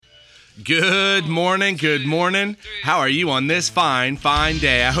Good morning, good morning. How are you on this fine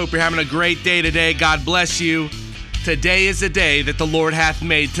day? I hope you're having a great day today. God bless you. Today is the day that the Lord hath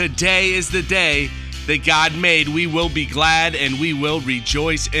made. Today is the day that God made. We will be glad and we will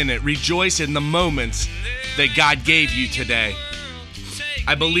rejoice in it. Rejoice in the moments that God gave you today.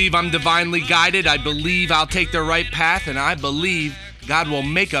 I believe I'm divinely guided. I believe I'll take the right path, and I believe God will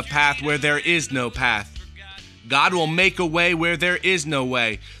make a path where there is no path. God will make a way where there is no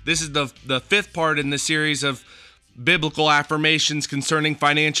way. This is the fifth part in the series of biblical affirmations concerning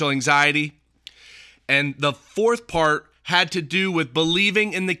financial anxiety. And the fourth part had to do with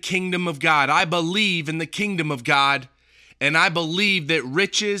believing in the kingdom of God. I believe in the kingdom of God, and I believe that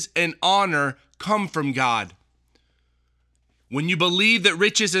riches and honor come from God. When you believe that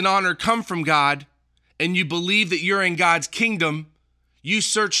riches and honor come from God, and you believe that you're in God's kingdom, you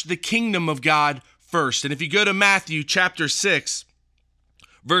search the kingdom of God first. And if you go to Matthew chapter 6,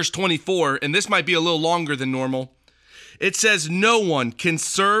 verse 24, and this might be a little longer than normal, it says, "No one can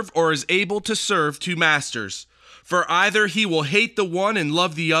serve or is able to serve two masters, for either he will hate the one and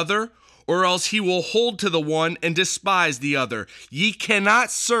love the other, or else he will hold to the one and despise the other. Ye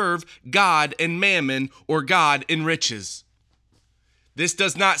cannot serve God and mammon, or God and riches." This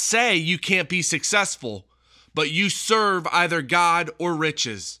does not say you can't be successful, but you serve either God or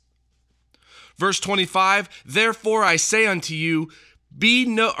riches. Verse 25, "Therefore I say unto you,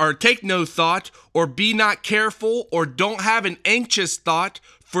 take no thought, or be not careful, or don't have an anxious thought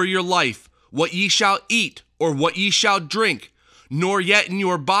for your life, what ye shall eat, or what ye shall drink, nor yet in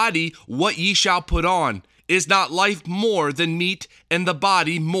your body what ye shall put on. Is not life more than meat, and the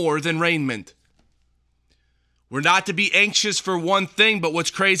body more than raiment?" We're not to be anxious for one thing, but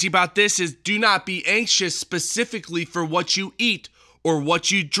what's crazy about this is do not be anxious specifically for what you eat, or what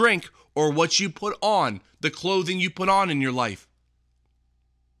you drink, or what you put on, the clothing you put on in your life.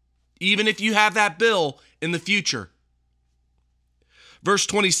 Even if you have that bill in the future. Verse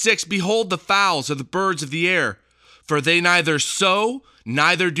 26, "Behold the fowls of the birds of the air, for they neither sow,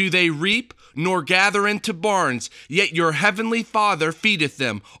 neither do they reap, nor gather into barns, yet your heavenly Father feedeth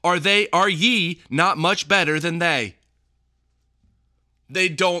them. Are ye not much better than they?" They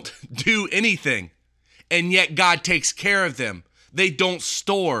don't do anything, and yet God takes care of them. They don't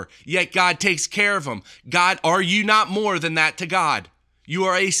store, yet God takes care of them. God, are you not more than that to God? You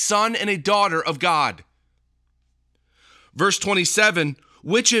are a son and a daughter of God. Verse 27,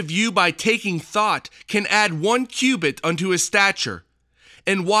 "Which of you by taking thought can add 1 cubit unto his stature?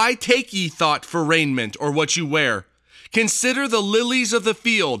 And why take ye thought for raiment, or what you wear? Consider the lilies of the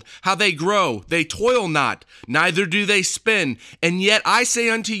field, how they grow. They toil not, neither do they spin. And yet I say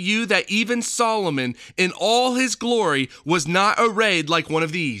unto you that even Solomon in all his glory was not arrayed like one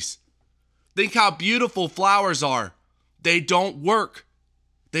of these." Think how beautiful flowers are. They don't work.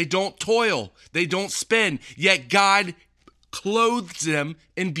 They don't toil. They don't spin. Yet God clothes them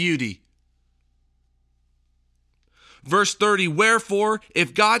in beauty. Verse 30, "Wherefore,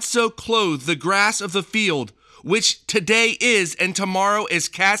 if God so clothe the grass of the field, which today is and tomorrow is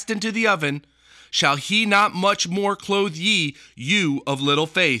cast into the oven, shall he not much more clothe ye, you of little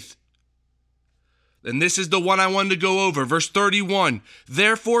faith?" And this is the one I wanted to go over. Verse 31,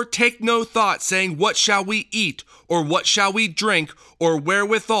 "Therefore take no thought, saying, what shall we eat, or what shall we drink, or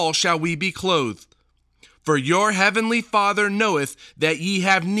wherewithal shall we be clothed? For your heavenly Father knoweth that ye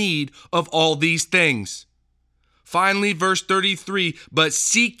have need of all these things." Finally, verse 33, "But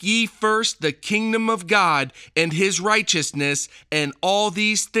seek ye first the kingdom of God and his righteousness, and all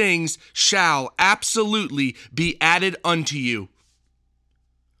these things shall absolutely be added unto you."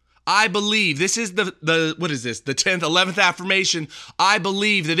 I believe, this is the 10th, 11th affirmation. I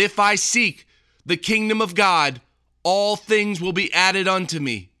believe that if I seek the kingdom of God, all things will be added unto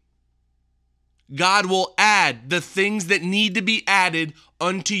me. God will add the things that need to be added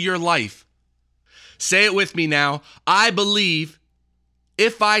unto your life. Say it with me now. I believe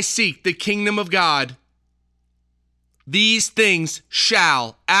if I seek the kingdom of God, these things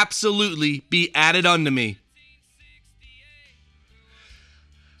shall absolutely be added unto me.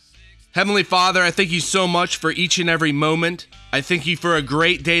 Heavenly Father, I thank you so much for each and every moment. I thank you for a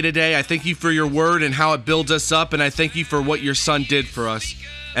great day today. I thank you for your word and how it builds us up. And I thank you for what your son did for us.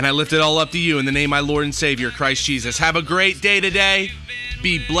 And I lift it all up to you in the name of my Lord and Savior, Christ Jesus. Have a great day today.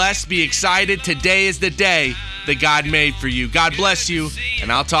 Be blessed, be excited. Today is the day that God made for you. God bless you,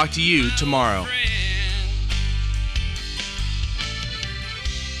 and I'll talk to you tomorrow.